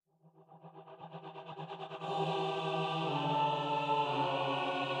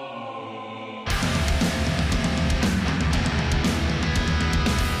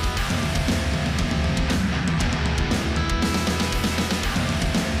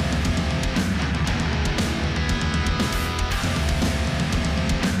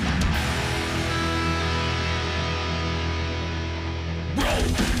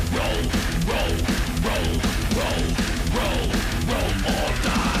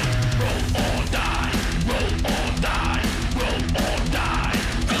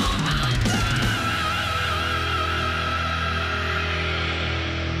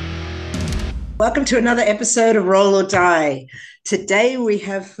Welcome to another episode of Roll or Die. Today we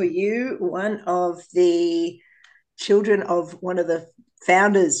have for you one of the children of one of the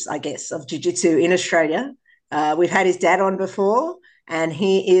founders, I guess, of Jiu Jitsu in Australia. We've had his dad on before, and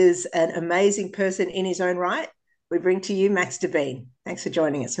he is an amazing person in his own right. We bring to you Max Devine. Thanks for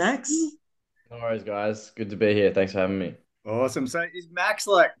joining us, Max. No worries, guys. Good to be here. Thanks for having me. Awesome. So is Max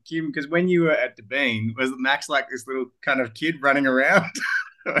like Kim? Because when you were at the Bean, was Max like this little kind of kid running around?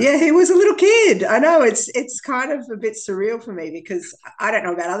 Yeah, he was a little kid. I know it's kind of a bit surreal for me because I don't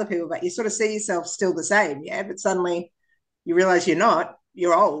know about other people, but you sort of see yourself still the same, yeah. But suddenly you realize you're not.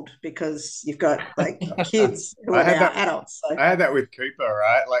 You're old because you've got like kids who I are had now that. adults. So I had that with Cooper,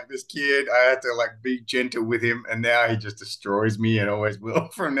 right? Like this kid, I had to like be gentle with him, and now he just destroys me and always will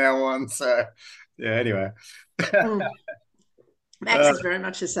from now on. So, yeah. Anyway, mm, Max uh, is very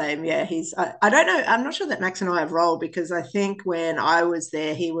much the same. Yeah, I don't know. I'm not sure that Max and I have rolled because I think when I was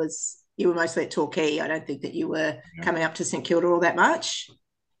there, you were mostly at Torquay. I don't think that you were yeah. coming up to St Kilda all that much.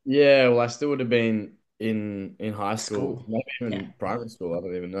 Yeah, well, I still would have been in high school, School. maybe Yeah. even primary school. I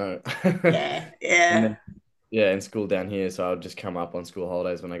don't even know. Yeah. And Yeah. then, yeah, in school down here, so I would just come up on school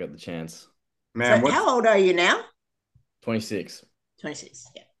holidays when I got the chance. Man, So what's how old are you now? 26. 26.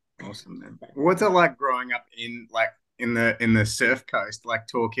 Yeah. awesome, man? What's it like growing up in like in the surf coast, like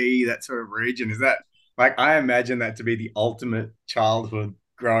Torquay, that sort of region? Is that like I imagine that to be the ultimate childhood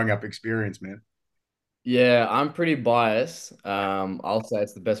growing up experience, man? Yeah, I'm pretty biased. I'll say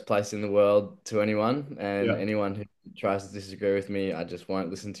it's the best place in the world to anyone, and Yeah. anyone who tries to disagree with me, I just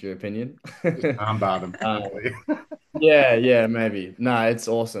won't listen to your opinion. Just armbar them Um, quickly. Yeah, yeah, maybe. No, it's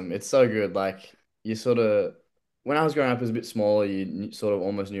awesome. It's so good. Like you sort of, when I was growing up, it was a bit smaller. Sort of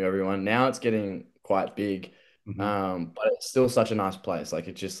almost knew everyone. Now it's getting quite big, Mhm. but it's still such a nice place. Like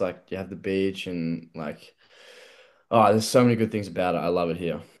it's just like you have the beach and like, oh, there's so many good things about it. I love it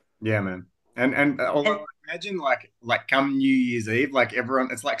here. Yeah, man. And although And I imagine like come New Year's Eve, like everyone,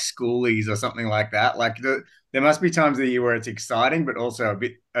 it's like schoolies or something like that. There must be times of the year where it's exciting, but also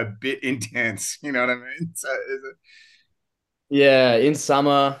a bit intense. You know what I mean? So is it? Yeah, in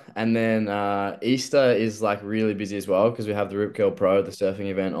summer and then Easter is like really busy as well because we have the Rip Curl Pro, the surfing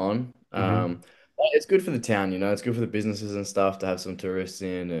event on. Mhm. But it's good for the town, it's good for the businesses and stuff to have some tourists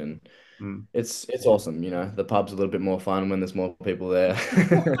in, and Mm. it's awesome. The pub's a little bit more fun when there's more people there.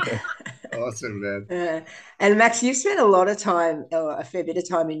 Awesome, man. uh, and Max, you've spent a lot of time, or a fair bit of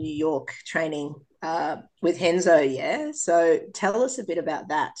time in New York training with Henzo, yeah. So tell us a bit about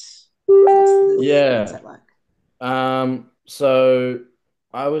that. What's Yeah. that like? So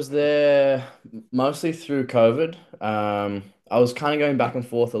I was there mostly through COVID. I was kind of going back and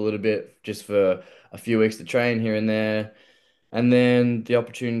forth a little bit just for a few weeks to train here and there. And then the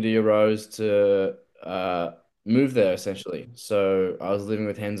opportunity arose to move there essentially. So I was living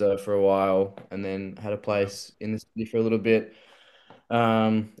with Henzo for a while and then had a place in the city for a little bit.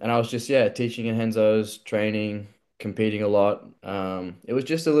 And I was just, yeah, teaching in Henzo's, training, competing a lot. It was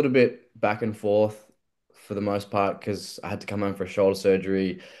just a little bit back and forth for the most part because I had to come home for a shoulder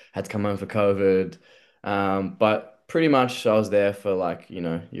surgery, had to come home for COVID. But pretty much I was there for like, year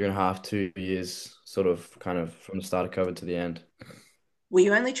and a half, 2 years, sort of kind of from the start of COVID to the end. Were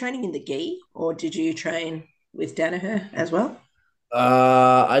you only training in the gi, or did you train with Danaher as well?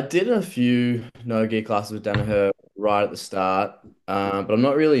 I did a few no-gi classes with Danaher right at the start, but I'm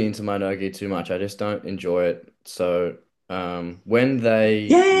not really into my no-gi too much. I just don't enjoy it. So when they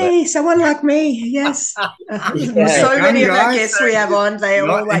let, Yay, someone like me. Yes. For the yeah, So young many of our guy guests we saying have he's on, they're all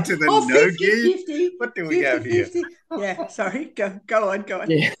not like, into the oh, no 50, gi, 50, what do we 50, have here? 50. Yeah, sorry. Go on, go on.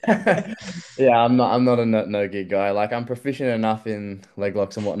 yeah, yeah. I'm not a no-gi guy. Like I'm proficient enough in leg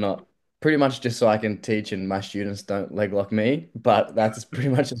locks and whatnot, pretty much just so I can teach and my students don't leg lock me. But that's pretty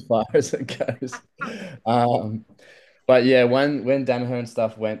much as far as it goes. Um, But yeah, when Danaher and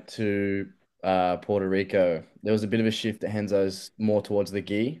stuff went to Puerto Rico, there was a bit of a shift at Henzo's more towards the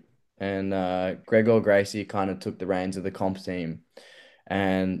gi, and Gregor Gracie kind of took the reins of the comp team,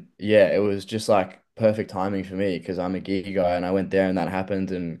 and yeah, it was just like perfect timing for me because I'm a gi guy, and I went there and that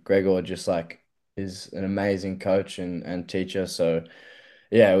happened, and Gregor just like is an amazing coach and teacher, so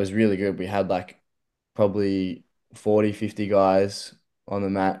yeah, it was really good. We had like probably 40, 50 guys on the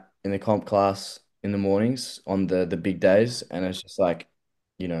mat in the comp class in the mornings on the big days. And it's just like,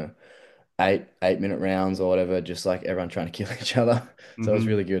 you know, 8 minute rounds or whatever, just like everyone trying to kill each other. So it was Hmm.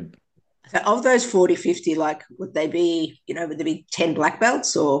 really good. So of those 40, 50, like, would there be 10 black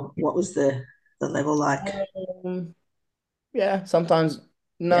belts, or what was the level like? Um, yeah, sometimes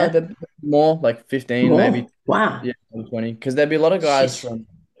no, Yeah. there'd be more like 15, maybe, More. Wow. yeah, 20. Because there'd be a lot of guys Shit. from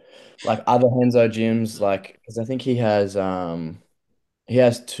like other Henzo gyms, like because I think he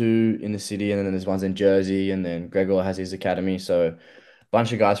has two in the city, and then there's ones in Jersey, and then Gregor has his academy. So a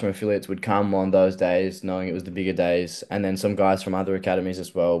bunch of guys from affiliates would come on those days, knowing it was the bigger days, and then some guys from other academies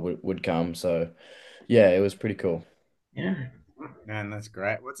as well would come. So yeah, it was pretty cool. Yeah. Man, that's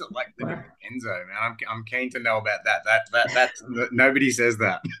great. What's it like living Wow. with Enzo, man? I'm keen to know about that. That's nobody says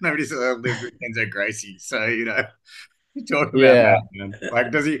that. Nobody says I lived with Enzo Gracie. So talk about Yeah, that, man.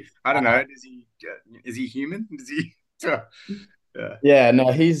 Like, does he? I don't know. Does he? Is he human? Does he? Yeah. yeah,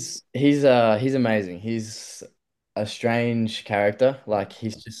 no, he's amazing. He's a strange character. Like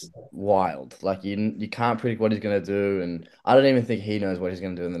he's just wild. Like you can't predict what he's gonna do, and I don't even think he knows what he's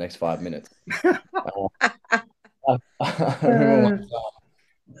gonna do in the next 5 minutes. Uh, I remember one Uh, time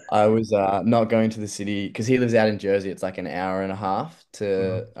I was not going to the city because he lives out in Jersey. It's like an hour and a half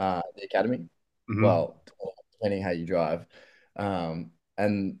to the academy. Hmm. Well, depending how you drive.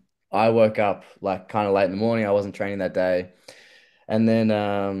 And I woke up like kind of late in the morning. I wasn't training that day. And then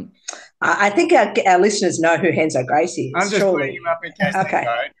I think our listeners know who Henzo Gracie I'm is, just putting him surely. up in case they Okay.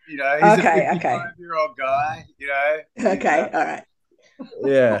 don't. He's a Okay. Okay. 55-year-old guy. He's Okay. All right.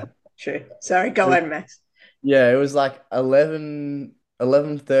 yeah. True. Sorry. Go on, Max. Yeah, it was like 11:30,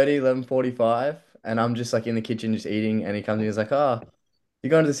 11:45, and I'm just like in the kitchen just eating, and he comes in, he's like, "Oh, you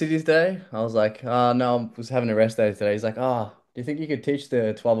going to the city today?" I was like, "Oh, no, I was having a rest day today." He's like, "Oh, do you think you could teach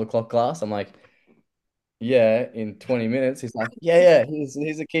the 12 o'clock class?" I'm like, "Yeah, in 20 minutes." He's like, "Yeah, yeah, here's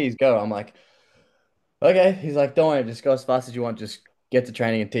the keys, go." I'm like, "Okay." He's like, "Don't worry, just go as fast as you want, just get to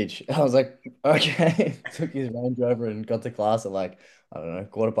training and teach." I was like, "Okay." Took his Range Rover and got to class at like, I don't know,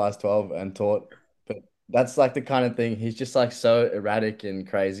 12:15 and taught. But that's like the kind of thing, he's just like so erratic and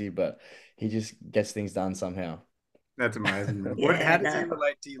crazy, but he just gets things done somehow. That's amazing, man. How Yeah. does he No.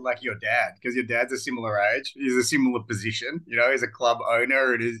 relate to you, like your dad? Because your dad's a similar age. He's a similar position. He's a club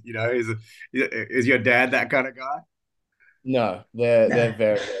owner. It is, is your dad that kind of guy? No, they're No. very,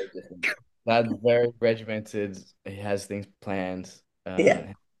 very different. Dad's very regimented. He has things planned.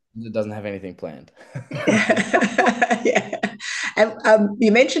 Yeah. He doesn't have anything planned. Yeah. And,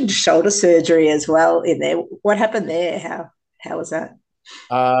 you mentioned shoulder surgery as well in there. What happened there? How was that?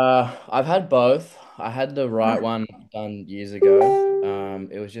 I've had both. I had the right one done years ago.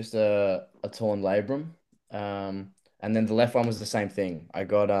 It was just a torn labrum. And then the left one was the same thing. I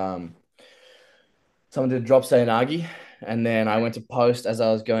got someone did a drop stay Nagi, and then I went to post as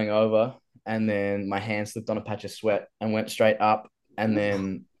I was going over, and then my hand slipped on a patch of sweat and went straight up, and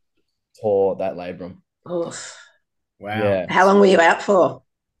then tore that labrum. Oof. Wow. Yeah. How long were you out for?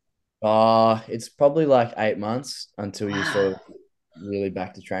 It's probably like 8 months until you Wow. sort of really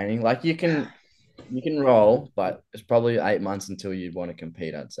back to training. Like you can roll, but it's probably 8 months until you want to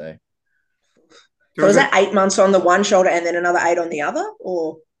compete, I'd say. So So is was it? that 8 months on the one shoulder and then another eight on the other?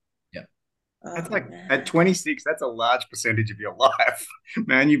 Or Yeah. That's oh like at man. 26. That's a large percentage of your life,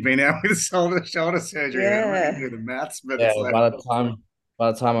 man. You've been out with shoulder surgery. Man. I'm not gonna Yeah. do the maths, but Yeah, it's like,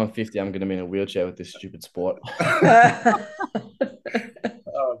 by the time I'm 50, I'm gonna be in a wheelchair with this stupid sport. oh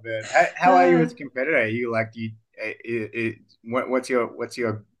man. How are you as a competitor? Are you like you? What's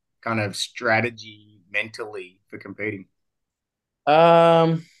your kind of strategy mentally for competing?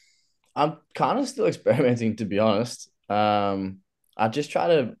 Um, I'm kind of still experimenting, to be honest. I just try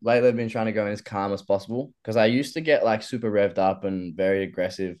to lately I've been trying to go in as calm as possible because I used to get like super revved up and very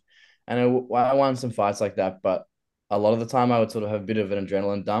aggressive, and I won some fights like that. But a lot of the time, I would sort of have a bit of an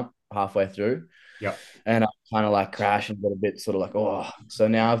adrenaline dump halfway through, Yep. and I kind of like crash and get a bit sort of like, oh. So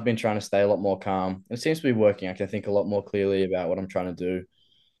now I've been trying to stay a lot more calm. It seems to be working. I can think a lot more clearly about what I'm trying to do.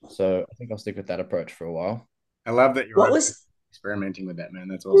 So I think I'll stick with that approach for a while. I love that you're What open to was experimenting with that, man.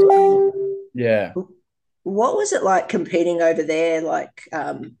 That's awesome. Yeah. what was it like competing over there? Like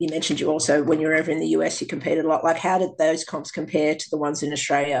you mentioned, you also when you were over in the US, you competed a lot. Like, how did those comps compare to the ones in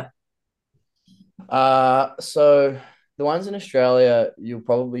Australia? So the ones in Australia, you'll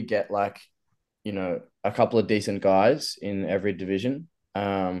probably get like, a couple of decent guys in every division.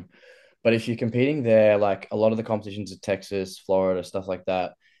 But if you're competing there, like a lot of the competitions at Texas, Florida, stuff like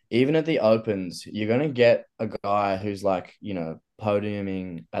that, even at the Opens, you're gonna get a guy who's like,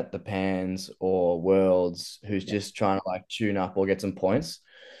 podiuming at the Pans or Worlds, who's Yeah. just trying to like tune up or get some points.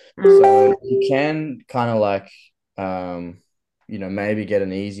 Mm. So you can kind of like, maybe get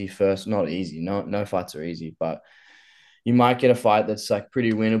an easy first, not easy, no fights are easy, but you might get a fight that's like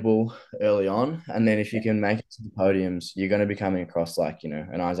pretty winnable early on. And then if you Yeah. can make it to the podiums, you're going to be coming across like,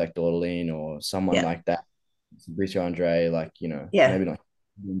 an Isaac Dordelin or someone Yeah. like that, Fabricio Andre, like, Yeah. maybe not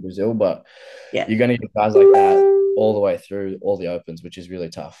in Brazil, but Yeah. you're going to get guys like that all the way through all the opens, which is really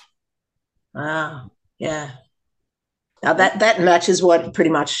tough. Ah, yeah. Now that matches what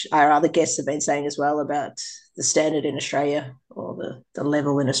pretty much our other guests have been saying as well about the standard in Australia, or the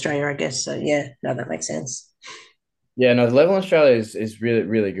level in Australia, I guess. So yeah, no, that makes sense. Yeah, no, the level in Australia is really,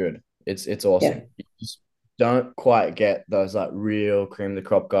 really good. It's Yeah, awesome. You just don't quite get those like real cream of the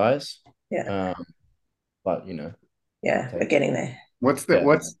crop guys. yeah, Um, but yeah. We're take getting there. What's the yeah.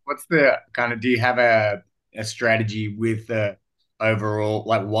 what's the kind of, do you have a strategy with the overall,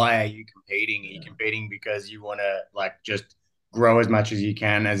 like, why are you competing? Are you competing because you want to like just grow as much as you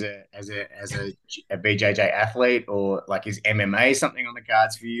can as a BJJ athlete, or like is MMA something on the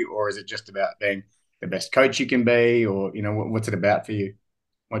cards for you, or is it just about being the best coach you can be, or what's it about for you?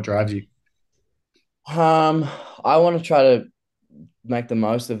 What drives you? Um, I want to try to make the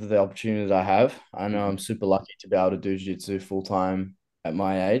most of the opportunities I have. I know Mhm. I'm super lucky to be able to do jiu-jitsu full time at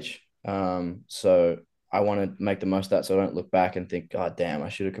my age. So I want to make the most of that so I don't look back and think, God damn, I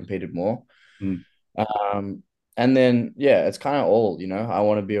should have competed more. Mm. Um, and then yeah, it's kind of I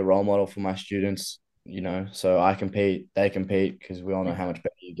want to be a role model for my students, so I compete, they compete, because we all know how much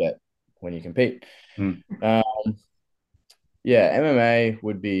better you get when you compete. Mm. Um, yeah, MMA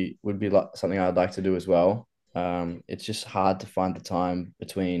would be like something I'd like to do as well. It's just hard to find the time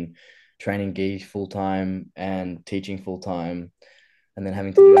between training gi full time and teaching full time, and then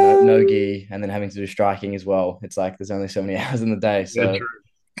having to do no gi, and then having to do striking as well. It's like there's only so many hours in the day, Yeah, so true.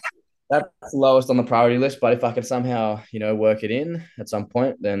 that's lowest on the priority list. But if I could somehow, work it in at some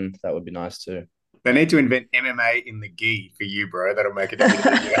point, then that would be nice too. They need to invent MMA in the gi for you, bro. That'll make it a bit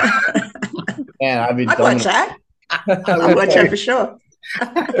easier. Man, I'd be I'd watch dominant. that. I I'd would watch that too. for sure.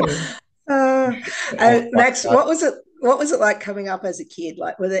 Max, what was it like coming up as a kid?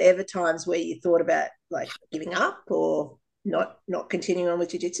 Like, were there ever times where you thought about like giving up or not continuing on with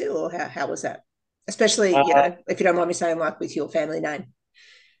jiu-jitsu, or how was that? Especially, Uh, if you don't mind me saying, like with your family name.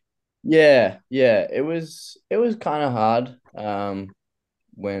 yeah, it was kind of hard.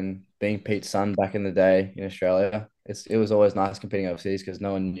 When being Pete's son back in the day in Australia. It was always nice competing overseas because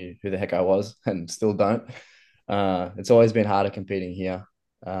no one knew who the heck I was and still don't. It's always been harder competing here.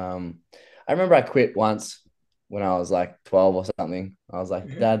 I remember I quit once when I was like 12 or something. I was like,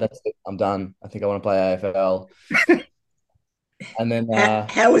 Mhm. Dad, that's it. I'm done. I think I want to play AFL. And then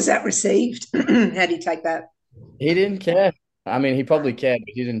How was that received? How do you take that? he didn't care. I mean, he probably cared,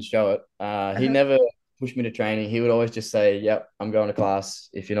 but he didn't show it. He Uh-huh. never pushed me to training. He would always just say, "Yep, I'm going to class.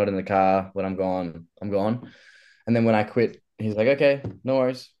 If you're not in the car when I'm gone, I'm gone." And then when I quit, he's like, "Okay, no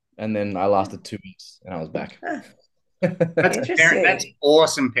worries." And then I lasted 2 weeks and I was back. Ah, That's interesting.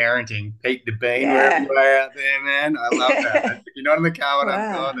 awesome parenting. Pete the Bean, wherever you Yeah. are out there, man. I love that. If you're not in the car when I'm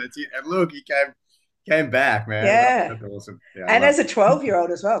Wow. gone, that's it. And look, he came back, man. Yeah. That's awesome. Yeah, I And love as a 12-year-old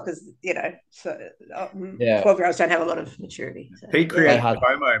as well, because, so Yeah, 12-year-olds don't have a lot of maturity. So, it. Pete yeah. play created hard.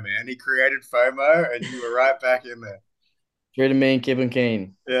 FOMO, man. He created FOMO, and you were right back in there. Treat him mean, keep him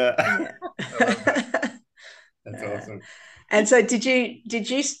keen. Yeah, Yeah. I love that. That's Uh, awesome. and so did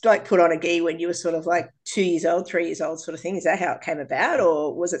you like put on a gi when you were sort of like 2 years old, 3 years old sort of thing? Is that how it came about,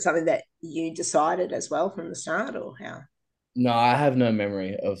 or was it something that you decided as well from the start, or how? No, I have no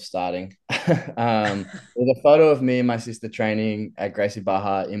memory of starting. There's a photo of me and my sister training at Gracie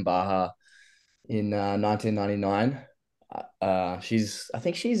Baja in Baja in 1999. I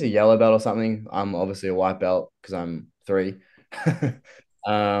think she's a yellow belt or something. I'm obviously a white belt because I'm three.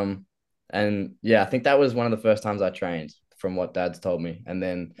 Um, and yeah, I think that was one of the first times I trained from what Dad's told me. And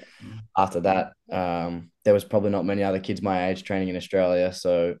then after that, there was probably not many other kids my age training in Australia.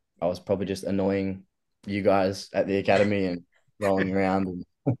 So I was probably just annoying you guys at the academy and rolling around,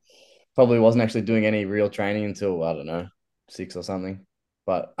 and probably wasn't actually doing any real training until, I don't know, six or something.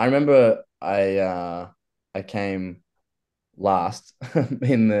 But I remember I came last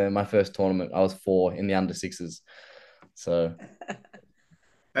in my first tournament. I was four in the under sixes. So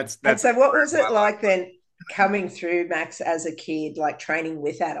And That's so what very was it highlight. like then coming through, Max, as a kid, like training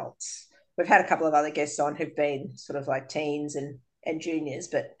with adults? We've had a couple of other guests on who've been sort of like teens and juniors,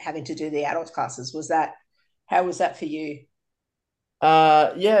 but having to do the adult classes, how was that for you?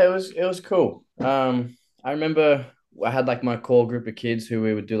 yeah, it was cool. I remember I had like my core group of kids who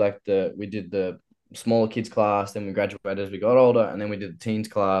we would do like we did the smaller kids class, then we graduated as we got older, and then we did the teens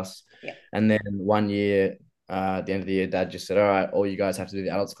class. Yeah. And then one year, at the end of the year, Dad just said, "All right, all you guys have to do the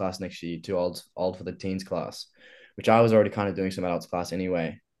adults class next year. You're too old for the teens class," which I was already kind of doing some adults class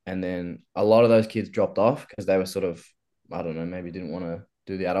anyway. And then a lot of those kids dropped off because they were sort of, I don't know, maybe didn't want to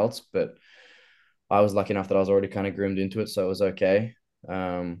do the adults, but I was lucky enough that I was already kind of groomed into it, so it was okay.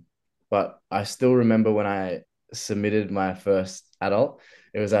 Um, but I still remember when I submitted my first adult.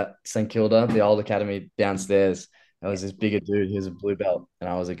 It was at St Kilda, the old academy downstairs. There Yeah. was this bigger dude. He was a blue belt, and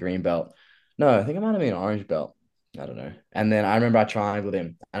I was a green belt. No, I think I might have been an orange belt. I don't know. And then I remember I triangled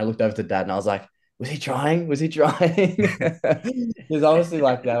him, and I looked over to Dad, and I was like, was he trying? Was he trying? Because honestly,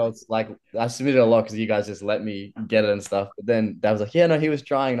 like that was like I submitted a lot because you guys just let me get it and stuff. But then Dad was like, yeah, no, he was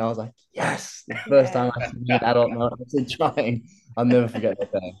trying, and I was like, yes, the first time I submitted adult, no, was he trying? I'll never forget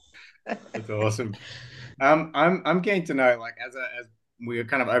that day. That's awesome. I'm keen to know, like, as we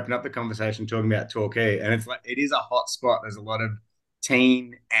kind of open up the conversation talking about Torquay, and it's like it is a hot spot. There's a lot of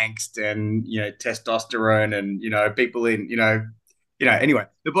teen angst and testosterone and people in anyway,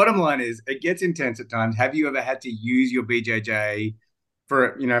 the bottom line is it gets intense at times. Have you ever had to use your BJJ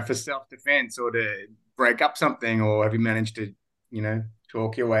for self-defense or to break up something, or have you managed to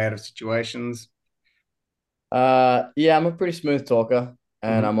talk your way out of situations? Yeah, I'm a pretty smooth talker,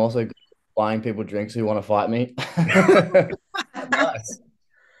 and Mhm. I'm also good at buying people drinks who want to fight me. Nice.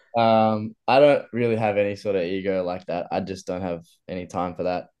 I don't really have any sort of ego like that. I just don't have any time for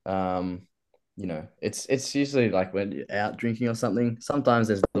that. It's usually like when you're out drinking or something. Sometimes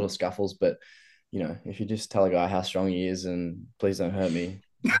there's little scuffles, but if you just tell a guy how strong he is and please don't hurt me,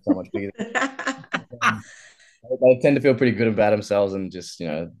 he's so much bigger. They tend to feel pretty good about themselves and just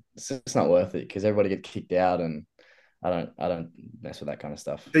it's just not worth it because everybody get kicked out and I don't mess with that kind of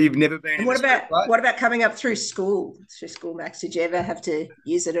stuff. So you've never been And in a what street about fight? what about coming up through school, Max? Did you ever have to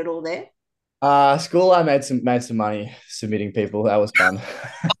use it at all there? School, I made some money submitting people. That was fun.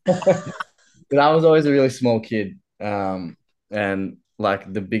 But I was always a really small kid, and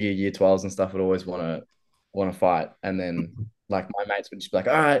like the bigger year 12s and stuff would always want to fight, and then like my mates would just be like,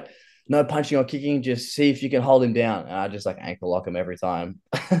 "All right, no punching or kicking, just see if you can hold him down," and I just like ankle lock him every time.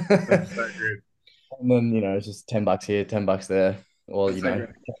 That's so good. And then it's just $10 here, $10 there, or That's so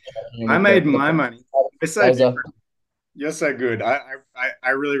good. I with made the my money. It's so razor. different. You're so good. I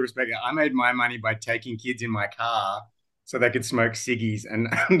really respect it. I made my money by taking kids in my car so they could smoke ciggies, and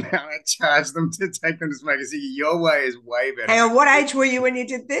I charged them to take them to smoke a ciggy. Your way is way better, Hang man. on, what age were you when you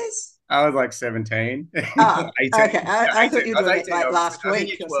did this? I was like 17, Ah, 18. okay. Yeah, I 18. thought you I were was doing it 18, like obviously. last I was in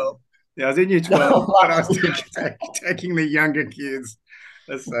year week or 12. something. Yeah, I was in year No, 12, but I was last taking the younger kids.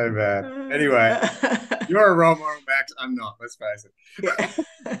 That's so bad. Anyway, Uh, you're a role model, Max. I'm not. Let's face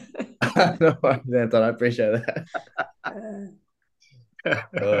yeah. no worries, Anton. I appreciate that. it.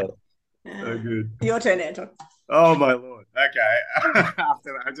 Uh, So good. Your turn, Anton. Oh my Lord. Okay.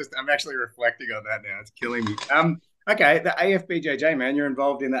 After that, I'm actually reflecting on that now. It's killing me. Okay, the AFBJJ, man, you're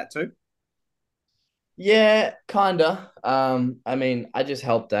involved in that too? Yeah, kinda. I mean, I just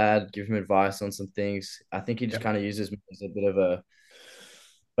help Dad, give him advice on some things. I think he just Yep. kind of uses me as a bit of a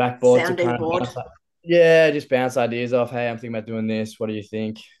backboard to Sounding kind of board. yeah, just bounce ideas off. Hey, I'm thinking about doing this. What do you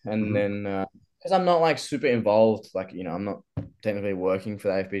think? And Mhm. then because I'm not like super involved, like I'm not technically working for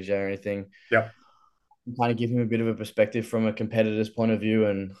the AFBJ or anything. Yep. Kind of give him a bit of a perspective from a competitor's point of view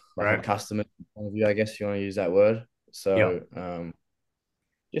and like a Right. customer point of view, I guess if you want to use that word. Yep. So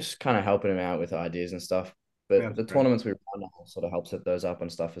just kind of helping him out with ideas and stuff. Yeah, But that's the great. tournaments we run sort of help set those up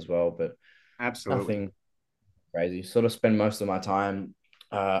and stuff as well. But Absolutely. nothing crazy. Sort of spend most of my time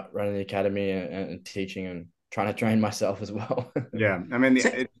running the academy and teaching and trying to train myself as well. Yeah. I mean,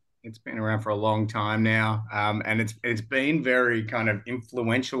 So, it's been around for a long time now, and it's been very kind of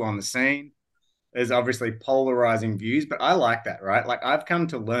influential on the scene. There's obviously polarizing views, but I like that, right? Like I've come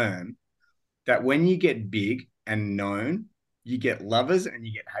to learn that when you get big and known, you get lovers and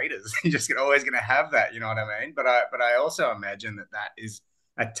you get haters. You're just always going to have that, you know what I mean? But I also imagine that that is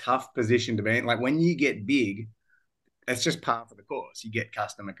a tough position to be in. Like when you get big, it's just par for the course. You get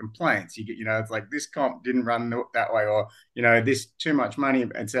customer complaints. You get, it's like this comp didn't run that way, or this too much money,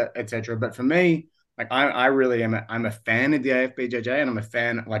 etc., etc. But for me, like I really am. I'm a fan of the AFBJJ, and I'm a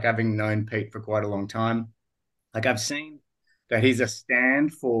fan, like having known Pete for quite a long time. Like I've seen that he's a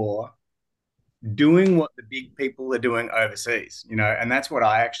stand for doing what the big people are doing overseas, and that's what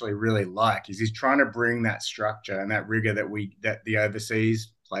I actually really like is he's trying to bring that structure and that rigor that the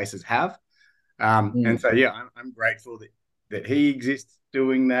overseas places have. And Mm. so yeah, I'm grateful that he exists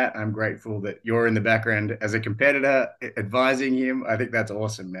doing that. I'm grateful that you're in the background as a competitor advising him. I think that's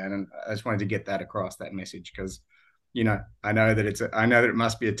awesome, man. And I just wanted to get that across, that message, because I know that I know that it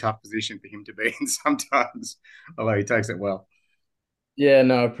must be a tough position for him to be in sometimes, although he takes it well. Yeah,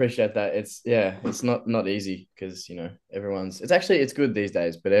 no, I appreciate that. It's not easy because everyone's. It's good these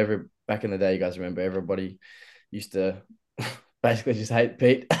days, but every back in the day, you guys remember everybody used to basically just hate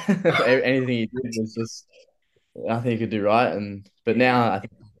Pete. Anything he did was just nothing he could do right. But yeah. now I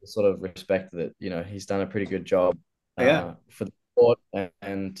think people sort of respect that, he's done a pretty good job Yeah, for the sport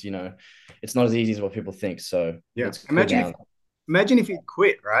and it's not as easy as what people think. So yeah. it's cool now. Imagine if he'd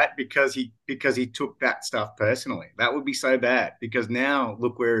quit, right? Because he took that stuff personally. That would be so bad. Because now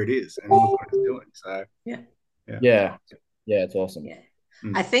look where it is and look what it's doing. So Yeah. yeah. Yeah. Yeah, it's awesome. Yeah.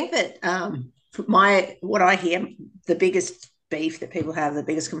 Mm. I think that what I hear, the biggest beef that people have, the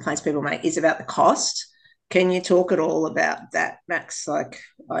biggest complaints people make is about the cost. Can you talk at all about that, Max? Like,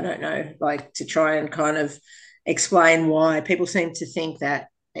 I don't know, like to try and kind of explain why people seem to think that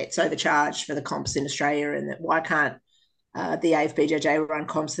it's overcharged for the comps in Australia, and that why can't the AFBJJ run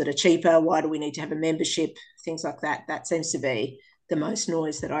comps that are cheaper? Why do we need to have a membership? Things like that. That seems to be the most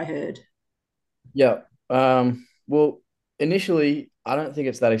noise that I heard. Yeah. Well, initially, I don't think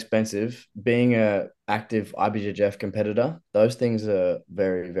it's that expensive. Being a active IBJJF competitor, those things are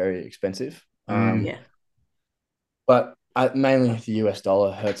very, very expensive. Yeah. But mainly the US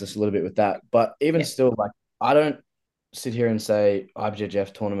dollar hurts us a little bit with that. But even Yeah. still, like I don't sit here and say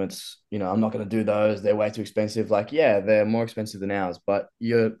IBJJF tournaments, I'm not going to do those. They're way too expensive. Like, yeah, they're more expensive than ours, but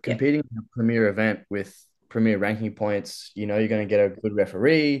you're Yeah. competing in a premier event with premier ranking points. You're going to get a good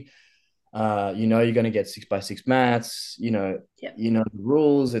referee. You're going to get 6x6 mats. Yeah. The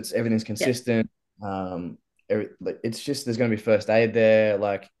rules. Everything's Yeah. consistent. It's just there's going to be first aid there.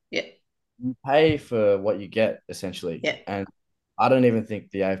 Like, Yeah. you pay for what you get essentially. Yeah. And I don't even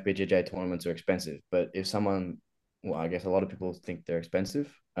think the AFBJJ tournaments are expensive, but if someone, well, I guess a lot of people think they're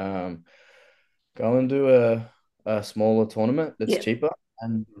expensive, go and do a smaller tournament that's Yeah. cheaper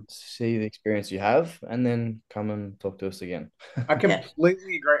and see the experience you have, and then come and talk to us again. I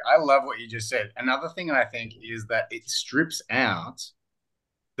completely agree. I love what you just said. Another thing I think is that it strips out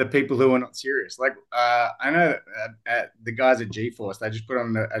the people who are not serious. Like, I know the guys at GeForce, they just put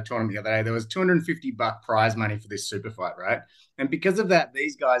on a tournament the other day. There was $250 prize money for this super fight, right? And because of that,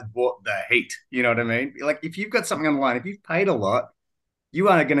 these guys bought the heat. You know what I mean? Like, if you've got something on the line, if you've paid a lot, you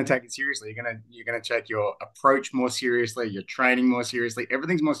are going to take it seriously. You're gonna take your approach more seriously, your training more seriously.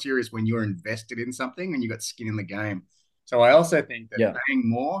 Everything's more serious when you're invested in something and you got skin in the game. So I also think that Yeah. paying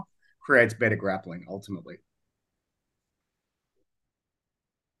more creates better grappling ultimately.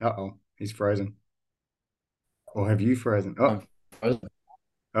 Uh-oh, he's frozen. Or have you frozen? Oh,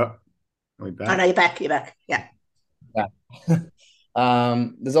 are we I know back? you're back. Yeah.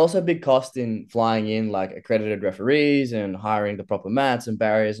 There's also a big cost in flying in like accredited referees and hiring the proper mats and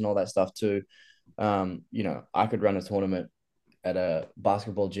barriers and all that stuff too. I could run a tournament at a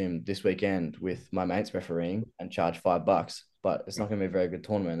basketball gym this weekend with my mates refereeing and charge $5, but it's not going to be a very good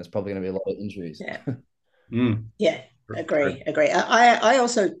tournament. There's probably going to be a lot of injuries. Yeah. Mm. Agree. I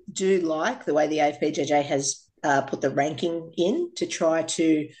also do like the way the AFBJJ has put the ranking in to try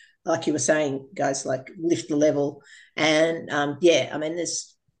to, like you were saying, guys, like lift the level. And I mean,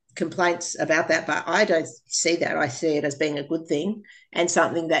 there's complaints about that, but I don't see that. I see it as being a good thing and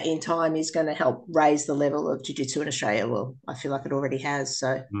something that in time is going to help raise the level of jiu-jitsu in Australia. Well, I feel like it already has.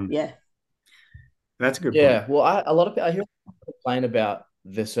 So, yeah. That's a good point. Yeah, well, a lot of people I hear complain about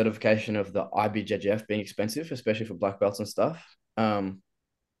the certification of the IBJJF being expensive, especially for black belts and stuff.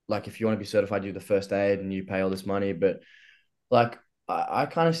 Like if you want to be certified, you do the first aid and you pay all this money, but like I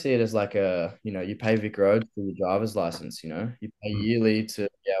kind of see it as like you pay Vic Roads for your driver's license, you pay yearly to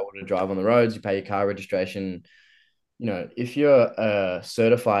be able to drive on the roads, you pay your car registration. If you're a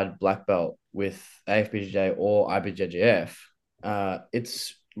certified black belt with AFBJJ or IBJJF,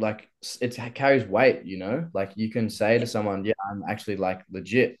 it's like it carries weight, like you can say to someone, yeah, I'm actually like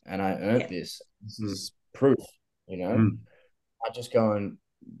legit and I earned this. This is proof, I just go and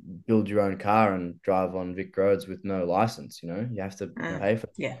build your own car and drive on Vic roads with no license, you have to pay for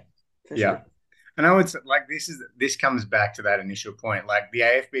it. Yeah. For Yeah. sure. And I would say, like, this comes back to that initial point. Like, the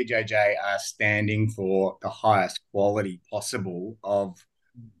AFBJJ are standing for the highest quality possible of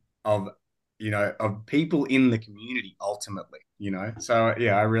people in the community ultimately. So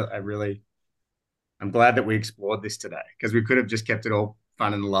yeah, I'm glad that we explored this today because we could have just kept it all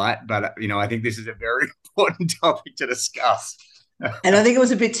fun and light, but I think this is a very important topic to discuss. And I think it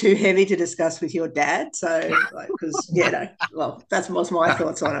was a bit too heavy to discuss with your dad. So, because, well, that was my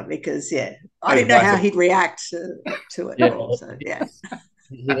thoughts on it because, I didn't know how he'd react to it at all. So, yeah.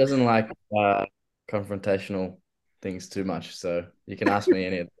 He doesn't like confrontational things too much. So you can ask me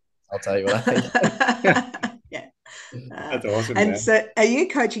any of them. I'll tell you what I think. Yeah. That's awesome. And man. so are you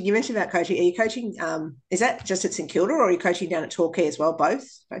coaching? You mentioned about coaching. Are you coaching? Is that just at St Kilda or are you coaching down at Torquay as well? Both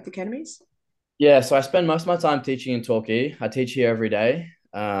academies? Yeah, so I spend most of my time teaching in Torquay. I teach here every day,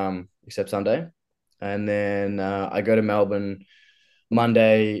 except Sunday. And then I go to Melbourne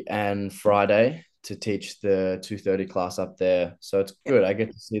Monday and Friday to teach the 230 class up there. So it's good. I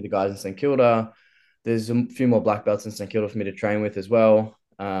get to see the guys in St Kilda. There's a few more black belts in St Kilda for me to train with as well.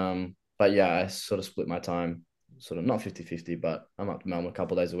 But yeah, I sort of split my time, sort of not 50-50, but I'm up to Melbourne a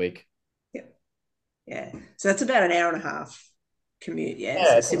couple of days a week. Yeah. So that's about an hour and a half commute. Yeah.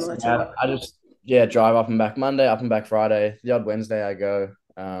 Yeah, So similar to I just drive up and back Monday, up and back Friday. The odd Wednesday I go.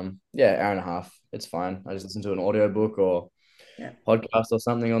 Yeah, hour and a half. It's fine. I just listen to an audiobook or Yeah. podcast or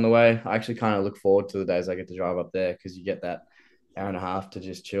something on the way. I actually kind of look forward to the days I get to drive up there because you get that hour and a half to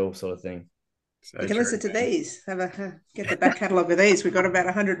just chill sort of thing. You So can true, listen to man. these. Get the back catalogue of these. We've got about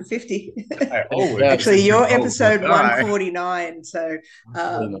 150. I always Yeah, Actually, listen to you're Roll or episode Die. 149. So,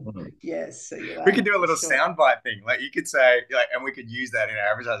 really yes, so you We are could do a for little sure. soundbite thing. Like you could say, like, and we could use that in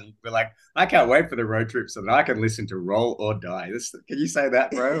our advertising. We're like, I can't wait for the road trip so that I can listen to Roll or Die. Can you say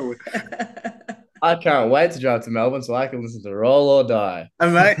that, bro? I can't wait to drive to Melbourne so I can listen to Roll or Die.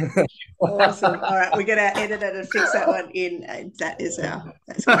 And mate, Awesome. All right, we're gonna edit it and fix that one in. And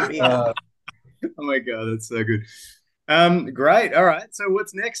that's gonna be our. oh my god, that's so good. Great. All right. So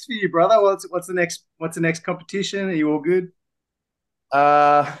what's next for you, brother? What's the next competition? Are you all good?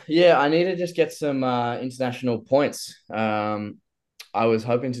 Yeah, I need to just get some international points. I was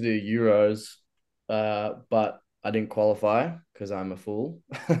hoping to do Euros, but I didn't qualify because I'm a fool.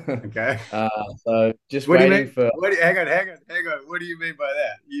 Okay. So just What do you waiting mean? for Hang on. What do you mean by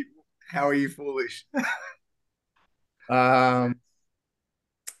that? How are you foolish? um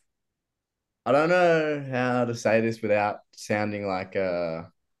I don't know how to say this without sounding like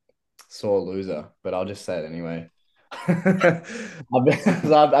a sore loser, but I'll just say it anyway.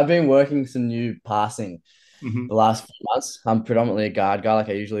 I've been working some new passing Mhm, the last few months. I'm predominantly a guard guy. Like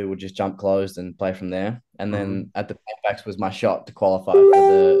I usually would just jump closed and play from there. And mhm, then at the paybacks was my shot to qualify for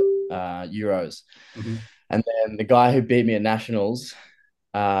the Euros. mhm. And then the guy who beat me at nationals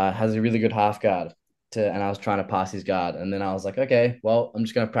has a really good half guard and I was trying to pass his guard. And then I was like, okay, well, I'm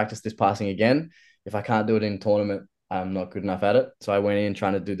just going to practice this passing again. If I can't do it in tournament, I'm not good enough at it. So I went in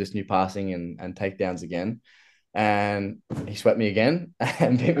trying to do this new passing and takedowns again. And he swept me again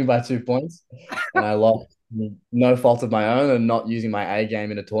and beat me by 2 points. And I lost, no fault of my own and not using my A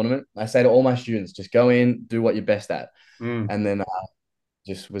game in a tournament. I say to all my students, just go in, do what you're best at. Mm. And then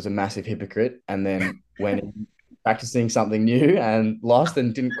just was a massive hypocrite and then went in practicing something new and lost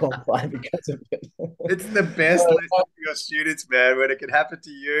and didn't qualify because of it. It's the best lesson for your students, man. When it can happen to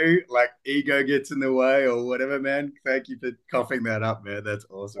you, like ego gets in the way or whatever, man. Thank you for coughing that up, man. That's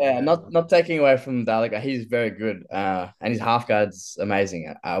awesome, Yeah, man. not taking away from Dalek. He's very good, and his half guard's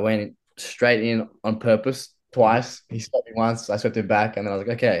amazing. I went straight in on purpose twice. He swept me once, I swept him back, and then I was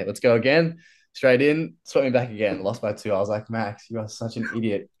like, okay, let's go again. Straight in, swept me back again. Lost by 2. I was like, Max, you are such an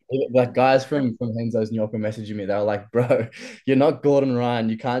idiot. Like guys from Henzo's New York were messaging me. They were like, bro, you're not Gordon Ryan.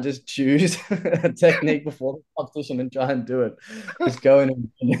 You can't just choose a technique before the competition and try and do it. Just go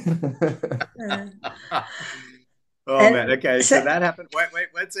in and Oh And man. Okay, so so, that happened. Wait,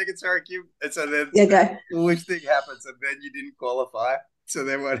 1 second. Sorry, Kim. And so then yeah, the go. foolish thing happens, and then you didn't qualify. So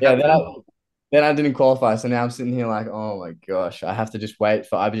then what yeah, happened? then I didn't qualify. So now I'm sitting here like, oh my gosh, I have to just wait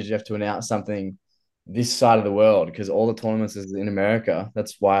for IBJJF to announce something this side of the world because all the tournaments is in America.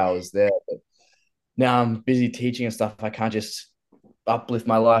 That's why I was there. But now I'm busy teaching and stuff. I can't just uplift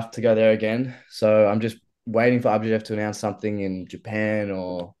my life to go there again. So I'm just waiting for IBJJF to announce something in Japan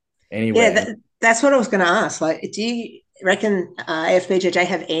or Yeah, anywhere. that's what I was going to ask. Like, do you reckon AFBJJ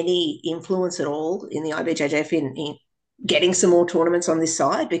have any influence at all in the IBJJF in getting some more tournaments on this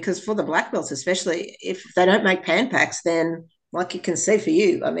side? Because for the black belts, especially, if they don't make pan packs, then like you can see for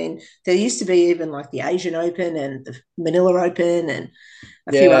you, I mean, there used to be even like the Asian Open and the Manila Open and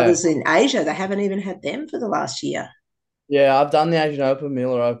a few Yeah, others in Asia. They haven't even had them for the last year. yeah, I've done the Asian Open,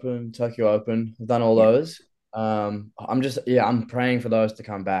 Miller Open, Tokyo Open. I've done all Yeah, those. I'm praying for those to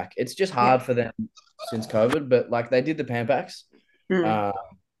come back. It's just yeah. hard for them since COVID, but like they did the Pan Packs. Mm. Uh,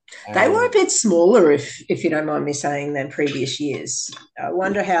 They were a and bit smaller, if you don't mind me saying, than previous years. I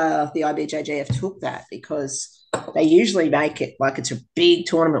wonder how the IBJJF took that because they usually make it like it's a big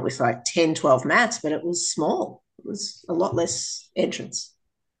tournament with like 10, 12 mats, but it was small. It was a lot less entrance.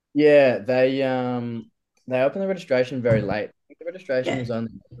 yeah, they opened the registration very late. I think the registration Yeah, was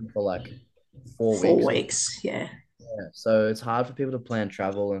only open for like 4 weeks. 4 weeks. Yeah. Yeah, so it's hard for people to plan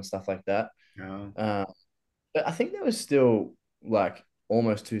travel and stuff like that. Oh. Uh, but I think there was still like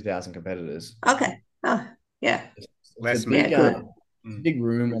almost 2,000 competitors. Okay. Oh, yeah. It's a Less Yeah, big man. good. Mm. big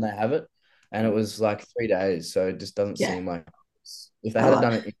room when they have it, and it was like 3 days, so it just doesn't Yeah. seem like if they A had lot.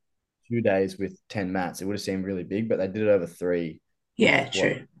 done it in 2 days with 10 mats, it would have seemed really big, but they did it over three Yeah, with what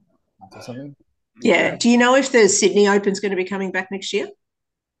true. mats or something. Yeah. Okay. Do you know if the Sydney Open's going to be coming back next year?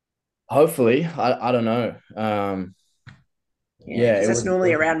 Hopefully, I don't know. Yeah, Yeah, because it that's was.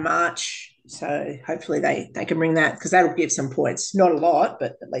 normally around March. So hopefully they can bring that because that'll give some points. Not a lot,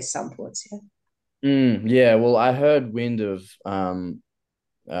 but at least some points. Yeah. Yeah, well, I heard wind of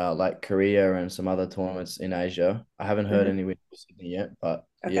like Korea and some other tournaments in Asia. I haven't heard Mm-hmm. any wind of Sydney yet, but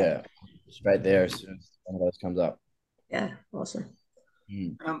Okay. yeah, straight there as soon as one of those comes up. Yeah. Awesome.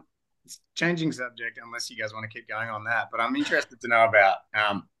 Mm. It's changing subject, unless you guys want to keep going on that. But I'm interested to know about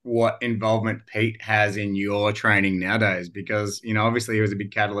what involvement Pete has in your training nowadays, because obviously he was a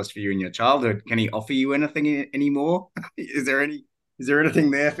big catalyst for you in your childhood. Can he offer you anything anymore? Is there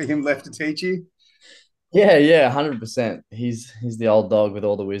anything there for him left to teach you? Yeah, yeah, 100%. He's the old dog with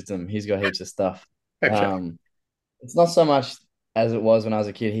all the wisdom. He's got heaps of stuff. Okay. It's not so much as it was when I was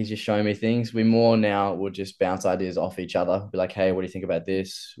a kid. He's just showing me things. We more now would just bounce ideas off each other. Be like, hey, what do you think about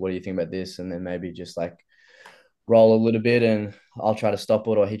this? What do you think about this? And then maybe just like roll a little bit and I'll try to stop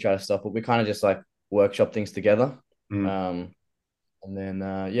it or he try to stop it. We kind of just like workshop things together. Mm. And then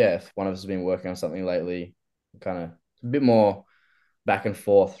yeah, if one of us has been working on something lately, kind of a bit more back and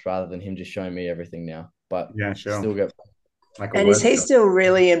forth rather than him just showing me everything now. But Yeah, sure. still get Like a And is he workshop. still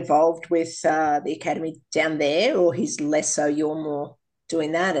really involved with the academy down there, or he's less so? You're more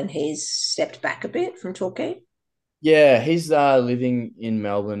doing that, and he's stepped back a bit from Torquay? Yeah, he's living in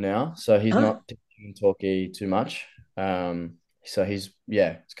Melbourne now, so he's Oh, not teaching Torquay too much. So he's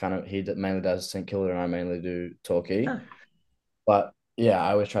yeah, it's kind of mainly does St Kilda and I mainly do Torquay. oh. But yeah,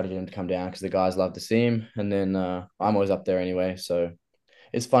 I always try to get him to come down because the guys love to see him, and then I'm always up there anyway. So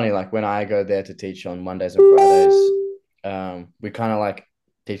it's funny, like when I go there to teach on Mondays and Fridays, we kind of like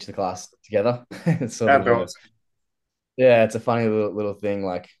teach the class together. It's sort That's of a awesome. yeah, it's a funny little thing.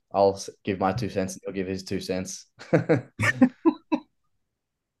 Like I'll give my 2 cents, and he'll give his 2 cents. Do you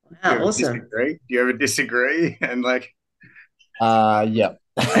Wow, ever awesome. disagree? Do you ever disagree? And like, Yeah.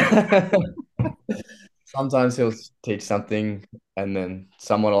 Sometimes he'll teach something, and then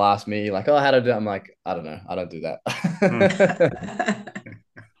someone will ask me like, "Oh, how to do it?" I'm like, "I don't know. I don't do mm, that."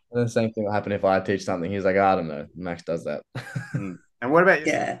 And the same thing will happen if I teach something. He's like, "I don't know. Max does that." mm. And what about your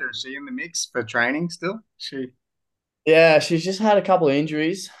Yeah. sister? Is she in the mix for training still? She. Yeah, she's just had a couple of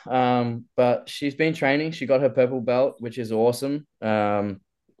injuries, but she's been training. She got her purple belt, which is awesome.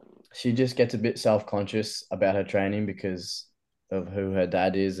 She just gets a bit self-conscious about her training because of who her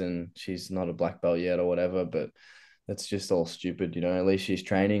dad is, and she's not a black belt yet or whatever. But that's just all stupid, you know. At least she's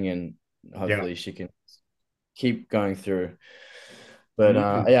training, and Yeah. hopefully she can keep going through. But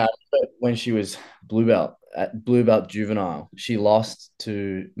Mm. yeah, when she was blue belt at blue belt juvenile, she lost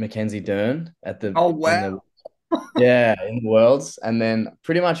to Mackenzie Dern at the Oh in wow. the yeah, in the worlds. And then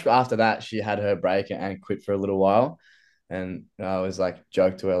pretty much after that, she had her break and quit for a little while. And I was like,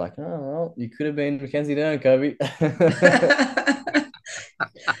 joke to her, like, oh, well, you could have been Mackenzie Dern, Kobe.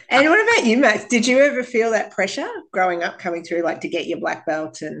 And what about you, Max? Did you ever feel that pressure growing up, coming through, like to get your black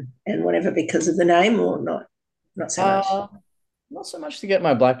belt and whatever because of the name, or not? Not so much. uh, Not so much to get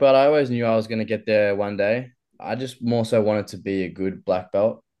my black belt. I always knew I was going to get there one day. I just more so wanted to be a good black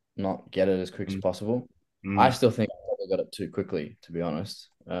belt, not get it as quick as Mm, possible. I mm, still think I probably got it too quickly, to be honest.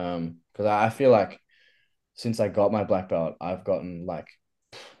 Because I feel like since I got my black belt, I've gotten like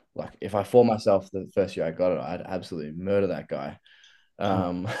if I fought myself the first year I got it, I'd absolutely murder that guy.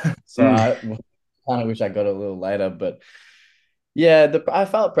 Um, so mm. I kind of wish I got it a little later, but yeah, I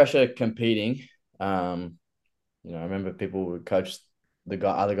felt pressure competing. Um, I remember people would coach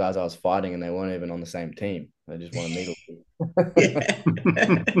other guys I was fighting, and they weren't even on the same team. They just wanted me to. Yeah.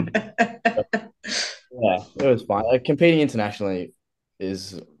 Yeah, it was fine. Like, competing internationally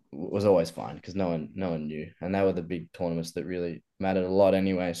was always fine because no one knew, and they were the big tournaments that really mattered a lot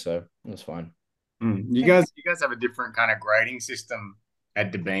anyway. So it was fine. Mm. You guys have a different kind of grading system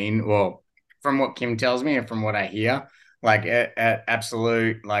at Devine. Well, from what Kim tells me and from what I hear, like at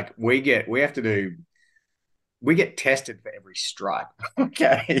Absolute, like we get tested for every stripe.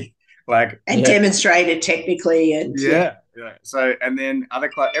 Okay. Like, And Yeah. demonstrated technically, and yeah. yeah. Yeah. So, and then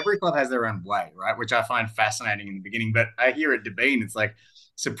every club has their own way, right? Which I find fascinating in the beginning. But I hear at Devine, it's like,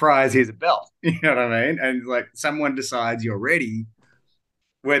 surprise, here's a belt. You know what I mean? And like someone decides you're ready,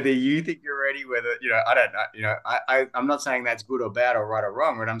 whether you think you're ready, whether, I don't know, I'm not saying that's good or bad or right or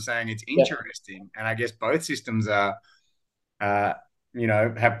wrong, but I'm saying it's Yeah. interesting. And I guess both systems uh,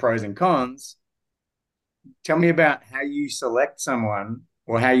 have pros and cons. Tell me about how you select someone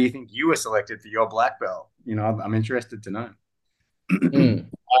or how you think you were selected for your black belt. I'm interested to know. Mm.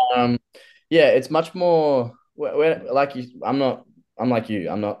 Um, yeah, it's much more like you. I'm like you.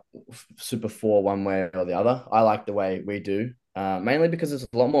 I'm not super for one way or the other. I like the way we do, mainly because it's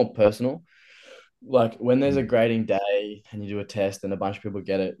a lot more personal. Like when there's a grading day and you do a test and a bunch of people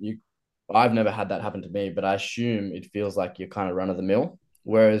get it, I've never had that happen to me, but I assume it feels like you're kind of run of the mill.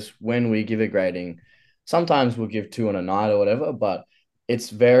 Whereas when we give a grading, sometimes we'll give two on a night or whatever, but it's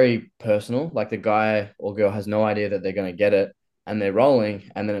very personal. Like the guy or girl has no idea that they're going to get it and they're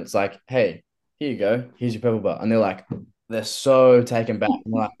rolling. And then it's like, hey, here you go. Here's your purple belt. And they're so taken back.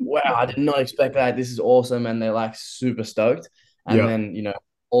 And they're like, wow, I did not expect that. This is awesome. And they're like super stoked. And Yeah. then,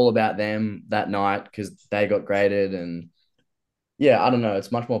 all about them that night because they got graded. And yeah, I don't know.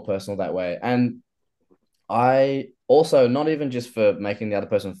 It's much more personal that way. And I also, not even just for making the other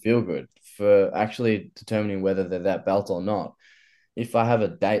person feel good, for actually determining whether they're that belt or not. If I have a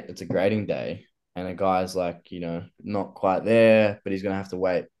date that's a grading day and a guy's like, not quite there, but he's going to have to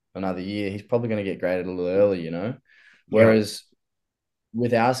wait another year, he's probably going to get graded a little early. Whereas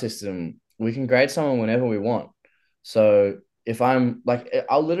with our system, we can grade someone whenever we want. So if I'm like,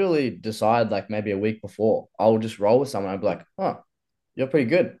 I'll literally decide like maybe a week before, I'll just roll with someone. I'll be like, oh, you're pretty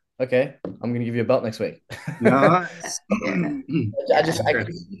good. Okay, I'm going to give you a belt next week. Nice. Yeah. I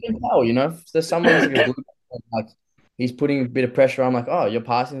you can tell, if there's someone who's like a blue belt, like he's putting a bit of pressure on, like, oh, your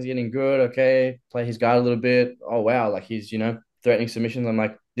passing's getting good. Okay, play his guard a little bit. Oh, wow. Like he's, threatening submissions. I'm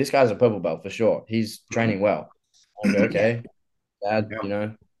like, this guy's a purple belt for sure. He's training well. I go, okay, Dad,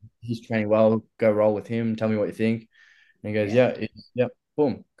 Yeah. he's training well. Go roll with him. Tell me what you think. And he goes, yeah,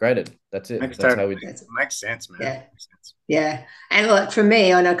 boom, graded. That's it. That's how we do it. Makes sense, man. Yeah. Makes sense. Yeah. And like for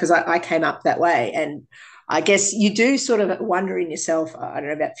me, I know because I came up that way. And I guess you do sort of wonder in yourself, I don't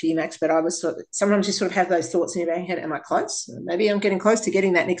know about for you, Max, but I was sometimes you sort of have those thoughts in your head, am I close? Maybe I'm getting close to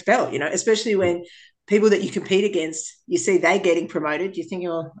getting that next belt, especially when people that you compete against, you see they getting promoted. You think,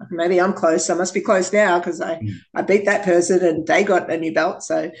 oh, maybe I'm close. I must be close now because I beat that person and they got a new belt.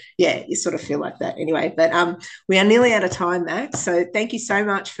 So yeah, you sort of feel like that anyway. But we are nearly out of time, Max. So thank you so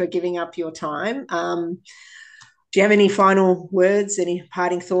much for giving up your time. Do you have any final words, any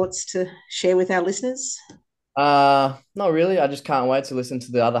parting thoughts to share with our listeners? Not really. I just can't wait to listen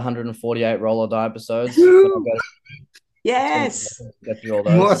to the other 148 Roll or Die episodes. Yes. Get through all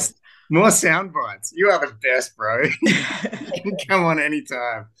those. More sound bites. You are the best, bro. Come on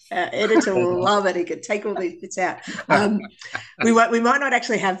anytime. Editor will love it. He can take all these bits out. We might not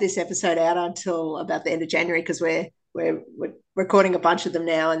actually have this episode out until about the end of January because we're recording a bunch of them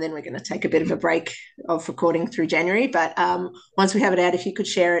now, and then we're going to take a bit of a break of recording through January. But once we have it out, if you could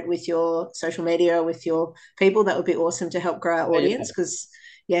share it with your social media, with your people, that would be awesome to help grow our audience. Because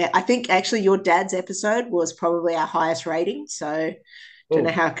I think actually your dad's episode was probably our highest rating. So don't know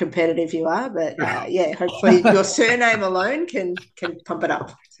how competitive you are, but hopefully your surname alone can pump it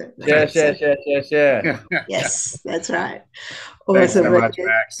up. So, Yeah. Yes, that's right. Thanks Awesome. so much,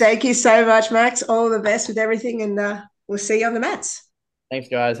 Max. Thank you so much, Max. All the best with everything, and we'll see you on the mats. Thanks,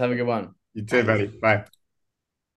 guys. Have a good one. You too, buddy. Bye.